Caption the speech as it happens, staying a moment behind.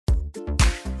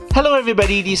Hello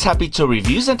everybody, these Happy Tour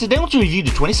Reviews, and today I want to review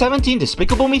the 2017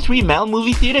 Despicable Me 3 Mel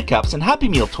Movie Theater Cups and Happy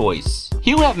Meal toys.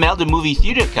 Here we have Mel the Movie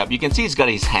Theater Cup. You can see he's got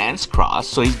his hands crossed,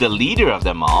 so he's the leader of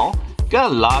them all.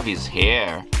 Gotta love his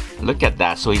hair. Look at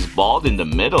that, so he's bald in the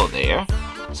middle there.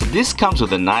 So this comes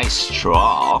with a nice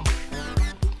straw.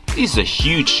 This is a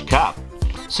huge cup.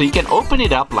 So you can open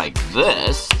it up like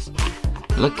this.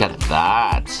 Look at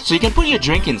that. So you can put your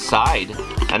drink inside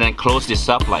and then close this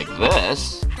up like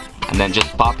this. And then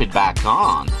just pop it back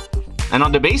on. And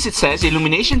on the base it says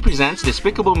Illumination presents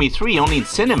Despicable Me 3 only in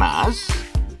cinemas.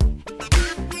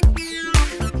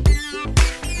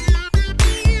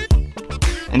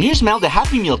 And here's Mel the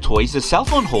Happy Meal toy. He's a cell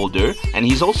phone holder and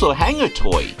he's also a hanger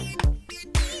toy.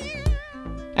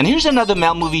 And here's another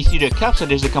Mel Movie Theater cup. So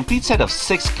there's a complete set of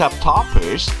 6 cup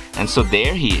toppers. And so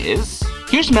there he is.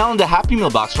 Here's Mel in the Happy Meal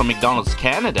box from McDonald's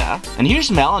Canada. And here's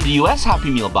Mel in the US Happy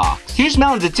Meal box. Here's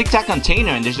Mel in the Tic Tac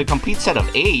container and there's a complete set of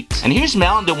 8. And here's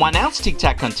Mel in the 1 ounce Tic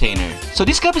Tac container. So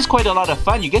this cup is quite a lot of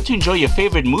fun. You get to enjoy your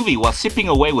favorite movie while sipping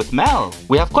away with Mel.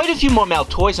 We have quite a few more Mel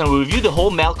toys and we'll review the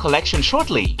whole Mel collection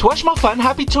shortly. To watch more fun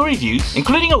Happy Tour reviews,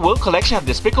 including a world collection of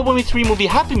Despicable Me 3 movie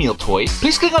Happy Meal toys,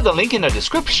 please click on the link in the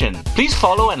description. Please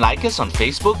follow and like us on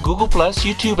Facebook, Google+,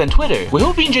 YouTube and Twitter. We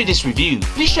hope you enjoyed this review.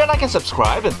 Please share, like and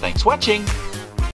subscribe, and thanks for watching.